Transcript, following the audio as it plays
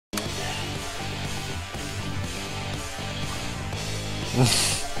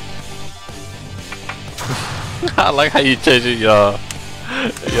I like how you changed your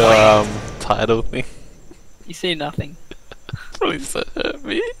title thing. You see nothing. Please don't hurt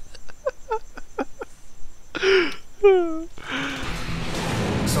me.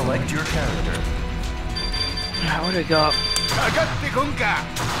 Select your character. Alright, what do we got?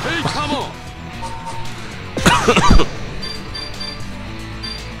 Hey, come on!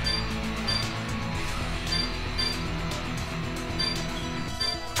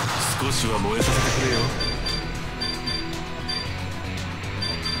 少しは燃えさせてくれよ。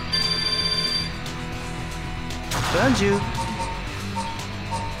Bonjour.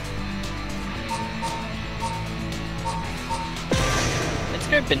 Let's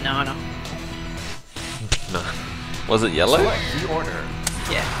go banana. No. Was it yellow? Select the order.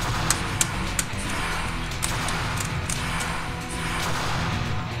 Yeah.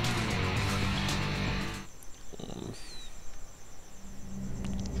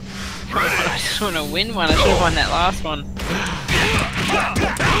 I just want to win one. I should have won that last one.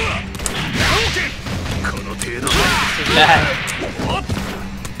 This is bad.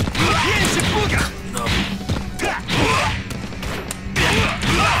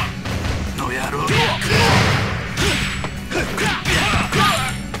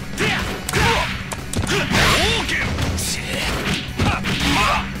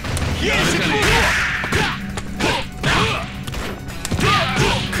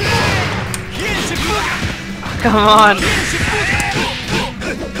 Come on!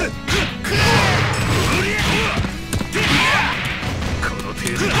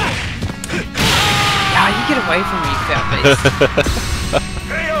 Ah, you get away from me, fat beast.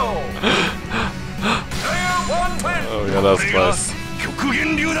 Oh yeah, that was close.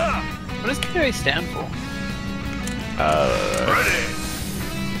 What does KO stand for?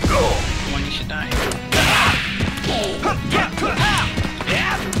 One you should know.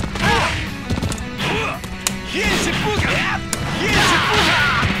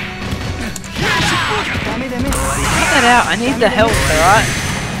 Cut that out, I need the health, alright?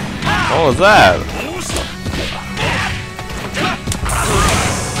 What was that?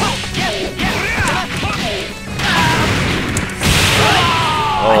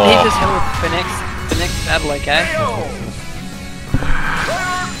 I need this health for next battle, okay?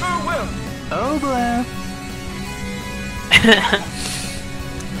 Oh, boy. I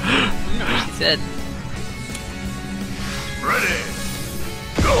don't know what she said. Ready,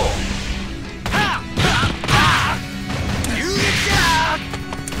 go!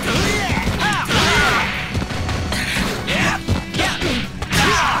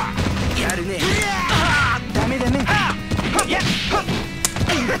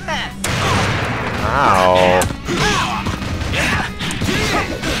 Ow.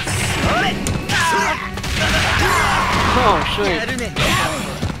 Oh, shoot.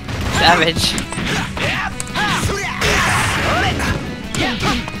 Savage.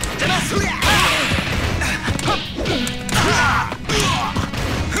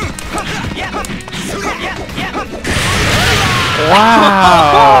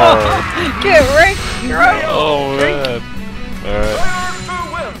 Wow. Get wrecked, bro. Oh man. Alright.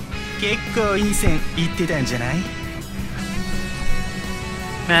 結構いい線いってたんじゃない?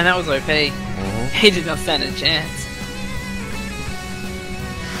 Man, that was OP. He did not stand a chance.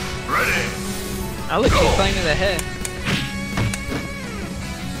 Ready. Oh look, he's playing with her hair.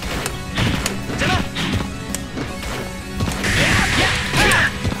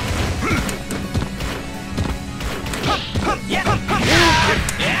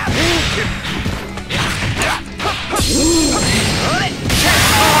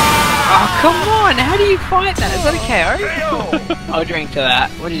 Oh, come on! How do you fight that? Is that a KO? I'll drink to that.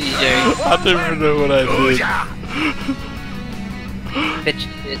 What did you do? I don't even know what I did. Bet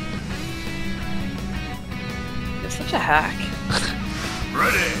you did. You're such a hack.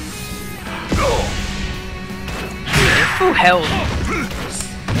 Ready. Go. Full health.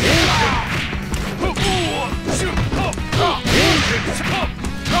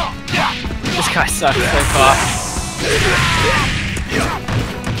 This guy sucks so far.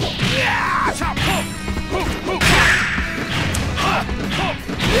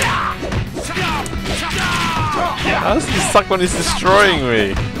 How does he suck when he's destroying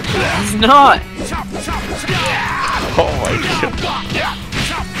me? He's not. Oh my god.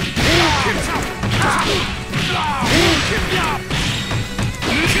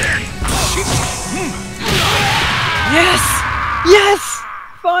 Yes! Yes!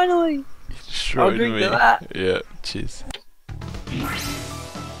 Finally! Destroyed I'll drink me. to that. Yeah, cheers.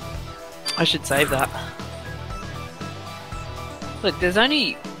 I should save that. Look, there's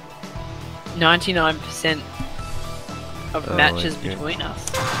only 99% of Oh matches my God. between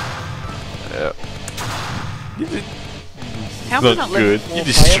us. Yeah. How It's am I not not level good. 4 You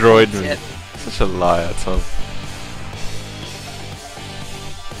destroyed player me. points Such a liar, Tom.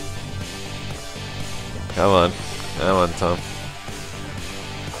 Come on. Come on, Tom.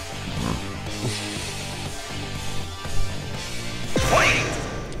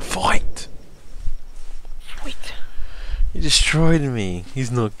 Fight! Wait. You destroyed me.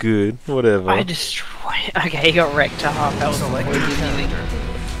 He's not good. Whatever. I destroyed. Okay, he got wrecked to half health. Like, we didn't even.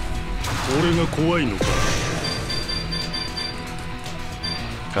 俺が怖いのか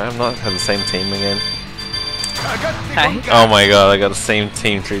Can I not have the same team again? Hey. Oh my god, I got the same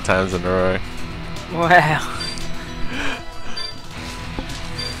team 3 times in a row. Wow.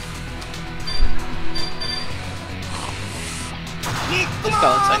 This guy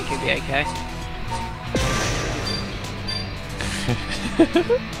looks like he'll be okay.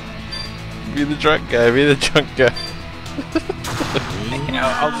 Be the drunk guy, be the drunk guy. Okay,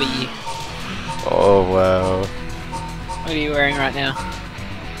 I'll be you. Oh wow. What are you wearing right now?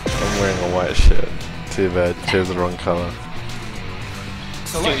 I'm wearing a white shirt. Too bad, chose the wrong color.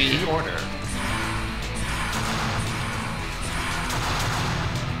 Select the order.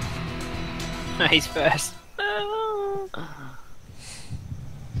 He's first.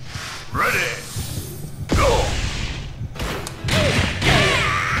 Ready. Go.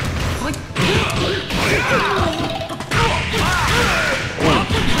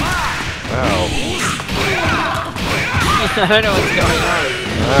 Wow. I don't know what's going on.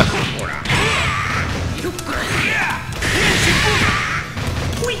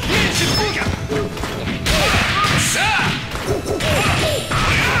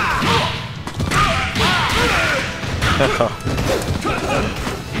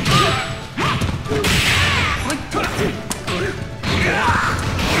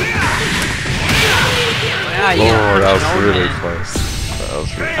 Wow, you Oh, that was punch an old really man. close. That was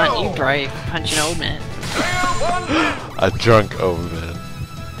really Aren't you brave? Punch an old man. a drunk old man.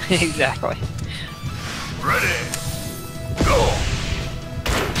 Exactly. Ready. Go.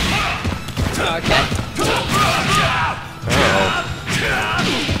 Okay. Oh.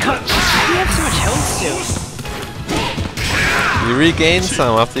 God, you have so much health still. You regain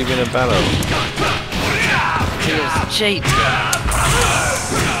some after you win a battle. He was cheap.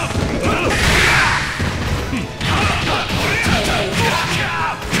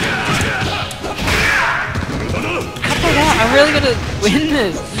 Cut that out, I'm really gonna win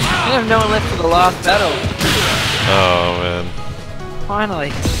this. I have no one left for the last battle. Oh man.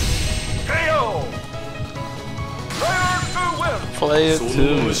 Finally. Player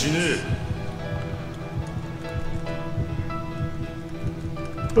 2. しねえ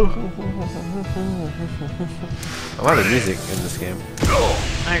I like the music in this game.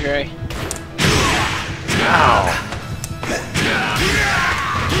 I agree. Oh,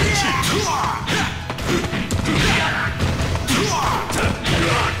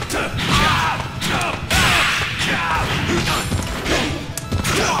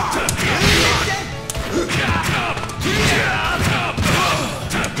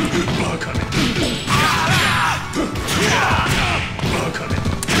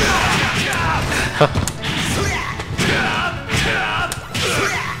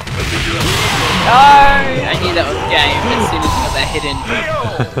 I knew that was game as soon as I got that hit in.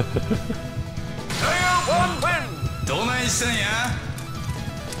 どないしたんや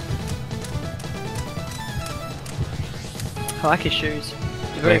I like his shoes.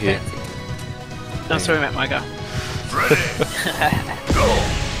 They're very Thank you. fancy. No, sorry about my guy.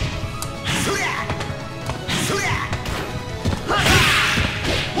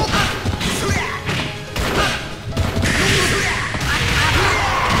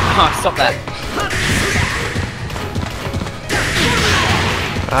 Oh, stop that.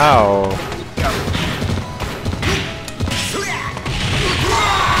 Ow.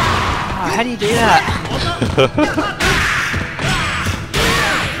 Oh, how do you do that?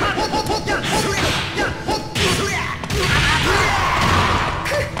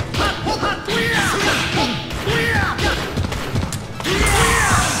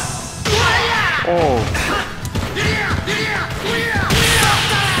 Oh.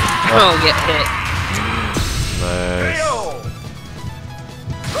 Oh, get hit. Nice.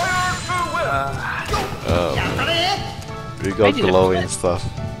 We got I did it glowy and first. stuff.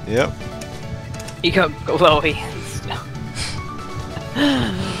 Yep. You got glowy and stuff.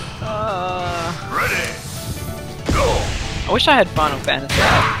 I wish I had Final Fantasy.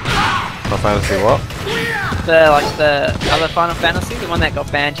 Final Fantasy what? The other Final Fantasy, the one that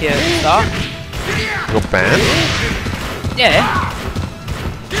got banned here at the start. You got banned? Yeah.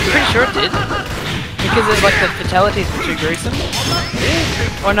 Pretty sure it did. Because it's like the fatalities were too gruesome.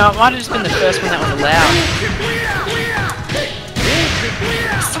 Or no, it might have just been the first one that was allowed.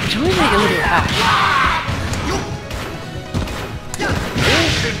 Stop doing that, you little hack.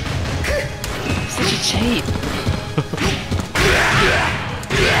 Such a cheat.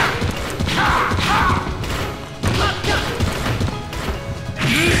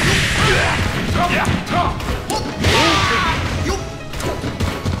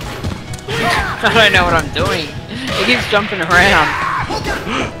 I don't know what I'm doing. It keeps jumping around.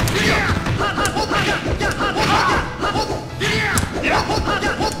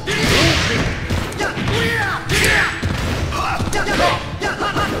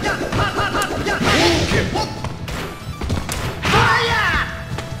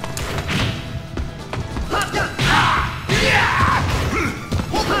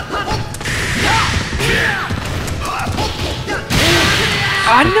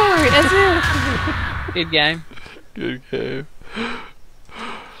 I know it. Good game. Good game.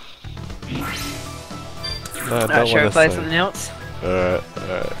 No, I Not don't sure want to play to something else. Alright,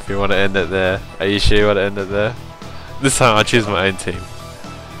 alright. If you want to end it there. Are you sure you want to end it there? This time I'll choose my own team.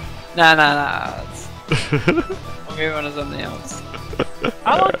 No. I'll move on to something else.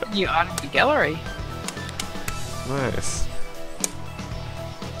 I like the new art of the gallery. Nice.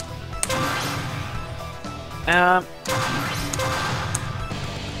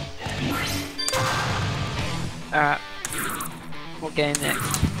 Alright. What game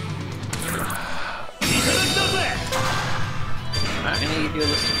next? Alright, I'm gonna give you a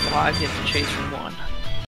list of 5, you have to choose from one.